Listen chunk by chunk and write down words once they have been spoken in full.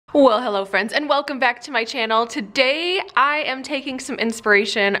Well, hello friends, and welcome back to my channel. Today I am taking some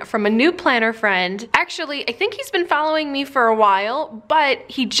inspiration from a new planner friend. Actually, I think he's been following me for a while, but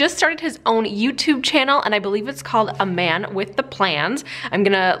he just started his own YouTube channel, and I believe it's called A Man with the Plans. I'm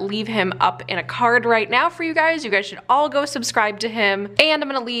gonna leave him up in a card right now for you guys. You guys should all go subscribe to him, and I'm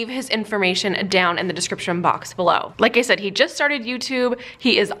gonna leave his information down in the description box below. Like I said, he just started YouTube.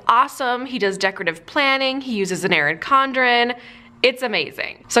 He is awesome. He does decorative planning. He uses an Erin Condren. It's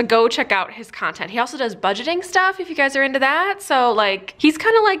amazing. So go check out his content. He also does budgeting stuff if you guys are into that. So like, he's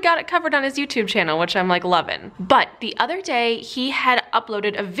kind of like got it covered on his YouTube channel, which I'm like loving. But the other day he had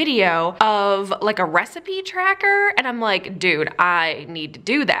uploaded a video of like a recipe tracker, and I'm like, dude, I need to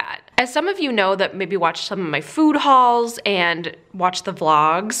do that. As some of you know that maybe watch some of my food hauls and watch the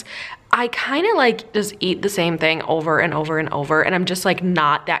vlogs, I kind of like just eat the same thing over and over and over, and I'm just like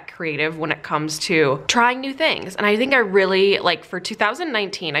not that creative when it comes to trying new things. And I think I really, like for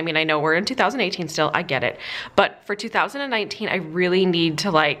 2019, I mean, I know we're in 2018 still, I get it, but for 2019, I really need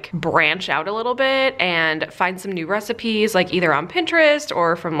to like branch out a little bit and find some new recipes, like either on Pinterest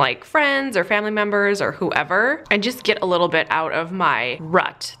or from like friends or family members or whoever, and just get a little bit out of my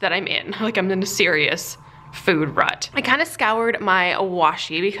rut that I'm in. Like I'm in a serious food rut. I kind of scoured my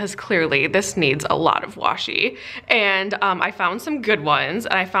washi because clearly this needs a lot of washi, and I found some good ones,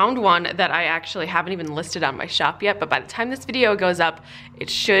 and I found one that I actually haven't even listed on my shop yet, but by the time this video goes up, it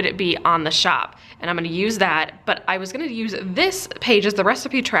should be on the shop, and I'm gonna use that. But I was gonna use this page as the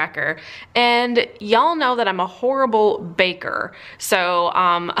recipe tracker, and y'all know that I'm a horrible baker, so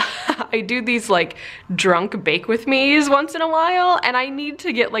I do these like drunk bake with me's once in a while, and I need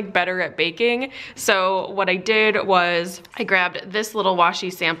to get like better at baking. So what I did was I grabbed this little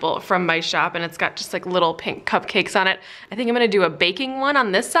washi sample from my shop, and it's got just like little pink cupcakes on it. I think I'm gonna do a baking one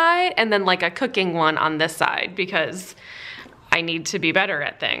on this side and then like a cooking one on this side because I need to be better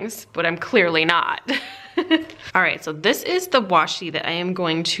at things, but I'm clearly not. All right, so this is the washi that I am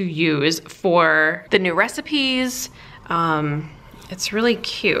going to use for the new recipes. It's really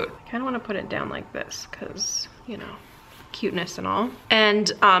cute. I kind of want to put it down like this because, you know, cuteness and all.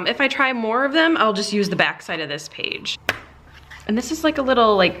 And if I try more of them, I'll just use the back side of this page. And this is like a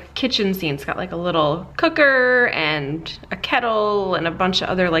little like kitchen scene. It's got like a little cooker and a kettle and a bunch of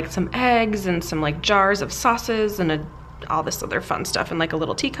other like some eggs and some like jars of sauces and all this other fun stuff and like a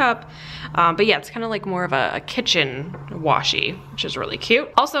little teacup. But yeah, it's kind of like more of a kitchen washi, which is really cute.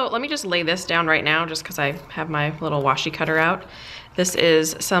 Also, let me just lay this down right now just because I have my little washi cutter out. This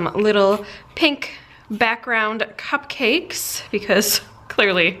is some little pink background cupcakes because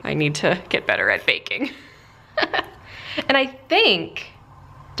clearly I need to get better at baking. And I think,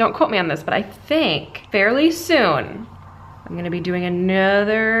 don't quote me on this, but I think fairly soon I'm gonna be doing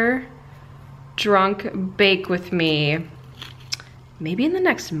another drunk bake with me, maybe in the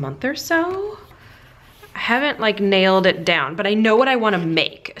next month or so. I haven't like nailed it down, but I know what I want to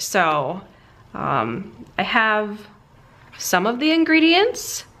make. So I have some of the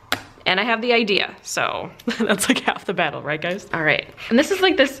ingredients and I have the idea, so that's like half the battle, right guys? All right, and this is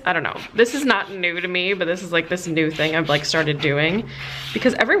like this, I don't know, this is not new to me, but this is like this new thing I've like started doing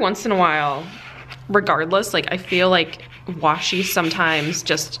because every once in a while, regardless, like I feel like washi sometimes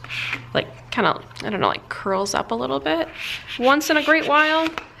just like kind of, I don't know, like curls up a little bit once in a great while.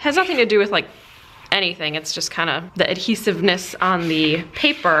 Has nothing to do with like anything, it's just kind of the adhesiveness on the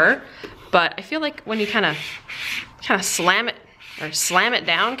paper. But I feel like when you kind of slam it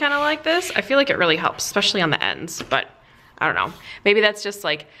down kind of like this, I feel like it really helps, especially on the ends. But I don't know, maybe that's just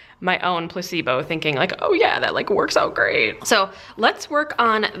like my own placebo thinking like, oh yeah, that like works out great. So let's work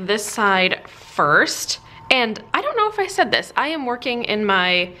on this side first. And I don't know if I said this, I am working in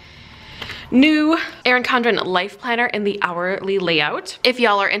my new Erin Condren life planner in the hourly layout. If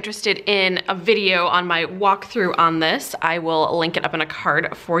y'all are interested in a video on my walkthrough on this, I will link it up in a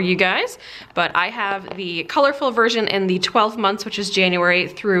card for you guys. But I have the colorful version in the 12 months, which is January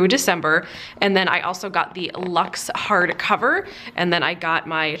through December. And then I also got the luxe hardcover. And then I got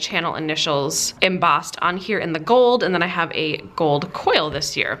my channel initials embossed on here in the gold. And then I have a gold coil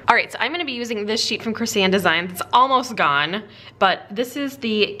this year. All right, so I'm gonna be using this sheet from Krissyanne Designs. It's almost gone, but this is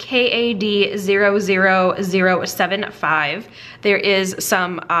the KAD 00075. There is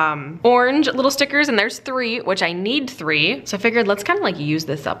some orange little stickers, and there's 3, which I need 3. So I figured let's kind of like use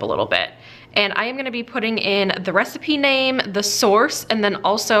this up a little bit. And I am gonna be putting in the recipe name, the source, and then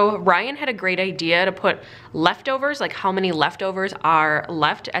also Ryan had a great idea to put leftovers, like how many leftovers are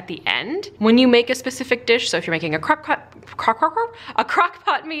left at the end when you make a specific dish. So if you're making a crock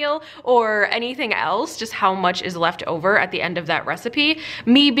pot meal or anything else, just how much is left over at the end of that recipe.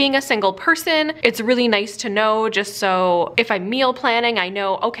 Me being a single person, it's really nice to know, just so if I'm meal planning, I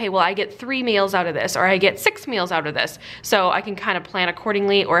know, okay, well, I get 3 meals out of this, or I get 6 meals out of this. So I can kind of plan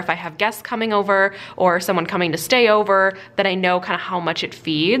accordingly, or if I have guests coming over or someone coming to stay over, that I know kind of how much it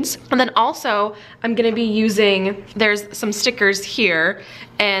feeds. And then also I'm gonna be using, there's some stickers here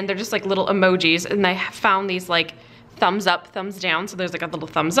and they're just like little emojis, and I found these like thumbs up, thumbs down. So there's like a little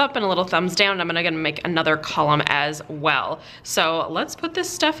thumbs up and a little thumbs down. I'm gonna make another column as well. So let's put this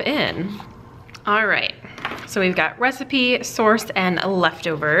stuff in. All right, so we've got recipe, source, and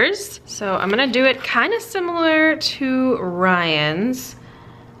leftovers. So I'm gonna do it kind of similar to Ryan's.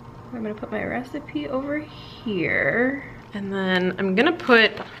 I'm gonna put my recipe over here, and then I'm gonna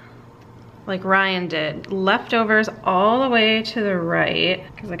put, like Ryan did, leftovers all the way to the right,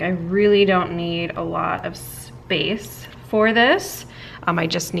 because like I really don't need a lot of space for this. I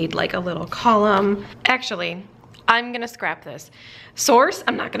just need like a little column. Actually, I'm gonna scrap this. Source,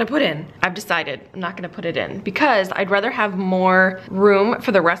 I'm not gonna put in. I've decided I'm not gonna put it in because I'd rather have more room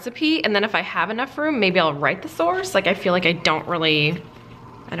for the recipe, and then if I have enough room, maybe I'll write the source. Like I feel like I don't really,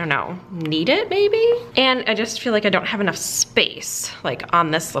 I don't know, need it maybe? And I just feel like I don't have enough space like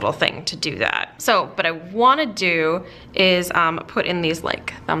on this little thing to do that. So what I wanna do is put in these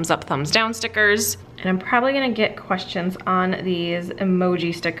like thumbs up, thumbs down stickers. And I'm probably gonna get questions on these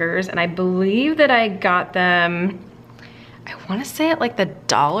emoji stickers. And I believe that I got them, I wanna say at like the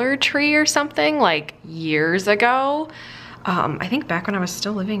Dollar Tree or something, like years ago. I think back when I was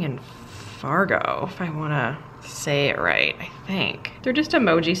still living in Fargo, if I wanna say it right, I think. They're just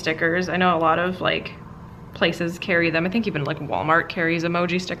emoji stickers. I know a lot of like places carry them. I think even like Walmart carries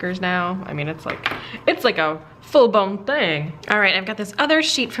emoji stickers now. I mean, it's like a full-blown thing. All right, I've got this other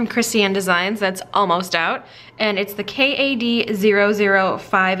sheet from Krissyanne Designs that's almost out, and it's the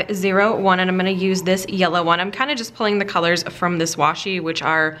KAD00501, and I'm gonna use this yellow one. I'm kind of just pulling the colors from this washi, which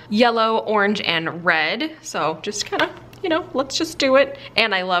are yellow, orange, and red. So just kind of, you know, let's just do it.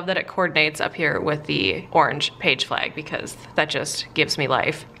 And I love that it coordinates up here with the orange page flag because that just gives me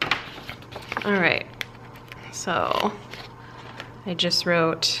life. All right, so I just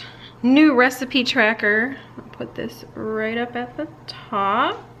wrote new recipe tracker. I'll put this right up at the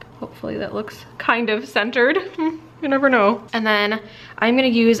top. Hopefully that looks kind of centered. You never know. And then I'm gonna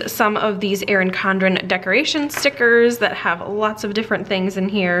use some of these Erin Condren decoration stickers that have lots of different things in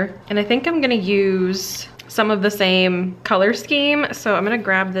here. And I think I'm gonna use some of the same color scheme. So I'm gonna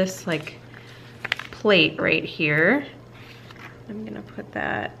grab this like plate right here. I'm gonna put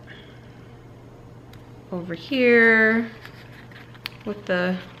that over here with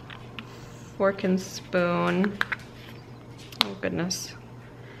the fork and spoon. Oh goodness.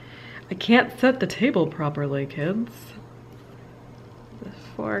 I can't set the table properly, kids. The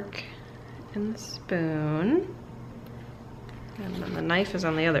fork and the spoon. And then the knife is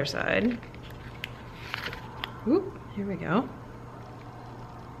on the other side. Oop, here we go.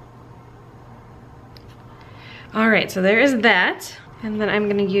 All right, so there is that. And then I'm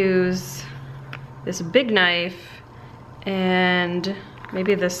gonna use this big knife and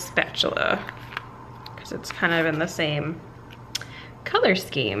maybe this spatula, because it's kind of in the same color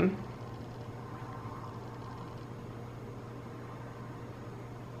scheme.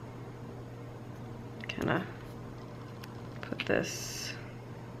 Kind of put this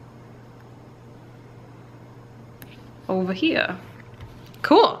over here.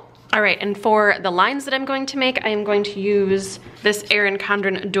 Cool. All right, and for the lines that I'm going to make, I am going to use this Erin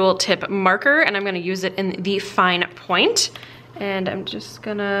Condren dual tip marker, and I'm gonna use it in the fine point. And I'm just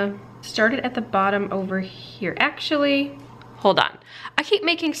gonna start it at the bottom over here. Actually, hold on. I keep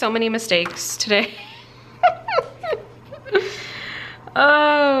making so many mistakes today.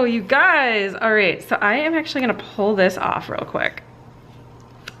 Oh, you guys. All right, so I am actually gonna pull this off real quick.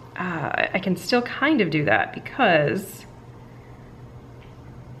 I can still kind of do that because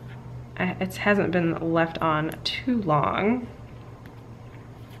it hasn't been left on too long.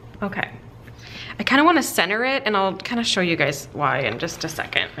 Okay. I kind of want to center it, and I'll kind of show you guys why in just a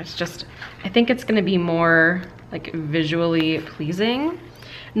second. It's just, I think it's going to be more like visually pleasing.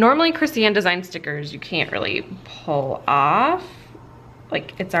 Normally Krissyanne Design stickers you can't really pull off.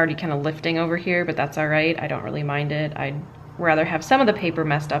 Like it's already kind of lifting over here, but that's all right. I don't really mind it. I'd rather have some of the paper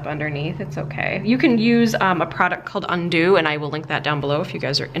messed up underneath. It's okay. You can use a product called Undo, and I will link that down below if you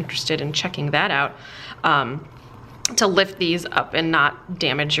guys are interested in checking that out. to lift these up and not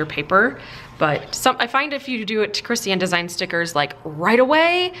damage your paper. But I find if you do it to Krissyanne Designs stickers like right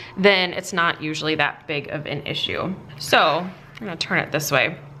away, then it's not usually that big of an issue. So I'm gonna turn it this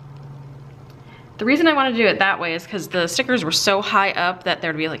way. The reason I wanted to do it that way is because the stickers were so high up that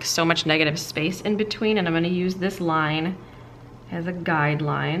there'd be like so much negative space in between, and I'm gonna use this line as a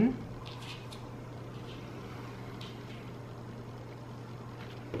guideline.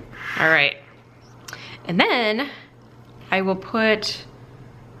 All right, and then I will put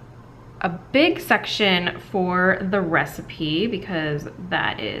a big section for the recipe because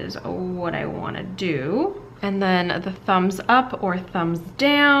that is what I want to do. And then the thumbs up or thumbs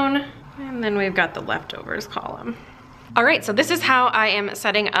down. And then we've got the leftovers column. All right, so this is how I am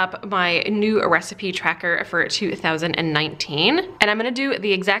setting up my new recipe tracker for 2019. And I'm gonna do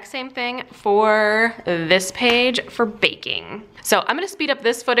the exact same thing for this page for baking. So I'm gonna speed up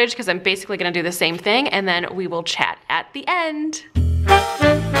this footage because I'm basically gonna do the same thing, and then we will chat at the end.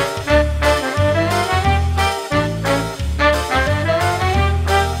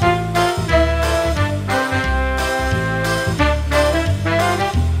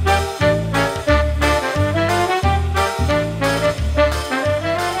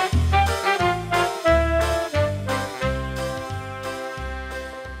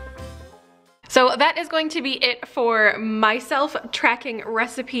 So that is going to be it for myself tracking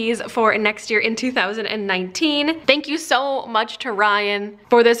recipes for next year in 2019. Thank you so much to Ryan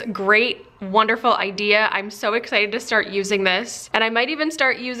for this great, wonderful idea. I'm so excited to start using this, and I might even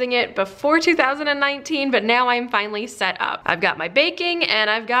start using it before 2019, but now I'm finally set up. I've got my baking and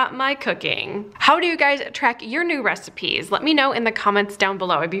I've got my cooking. How do you guys track your new recipes? Let me know in the comments down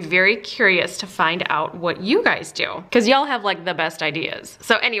below. I'd be very curious to find out what you guys do, because y'all have like the best ideas.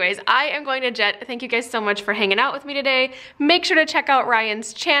 So anyways, I am going to jet. Thank you guys so much for hanging out with me today. Make sure to check out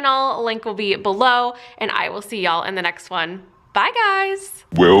Ryan's channel. Link will be below, and I will see y'all in the next one. Bye, guys.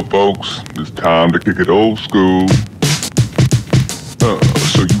 Well, folks, it's time to kick it old school. So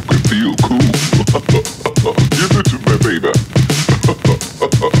you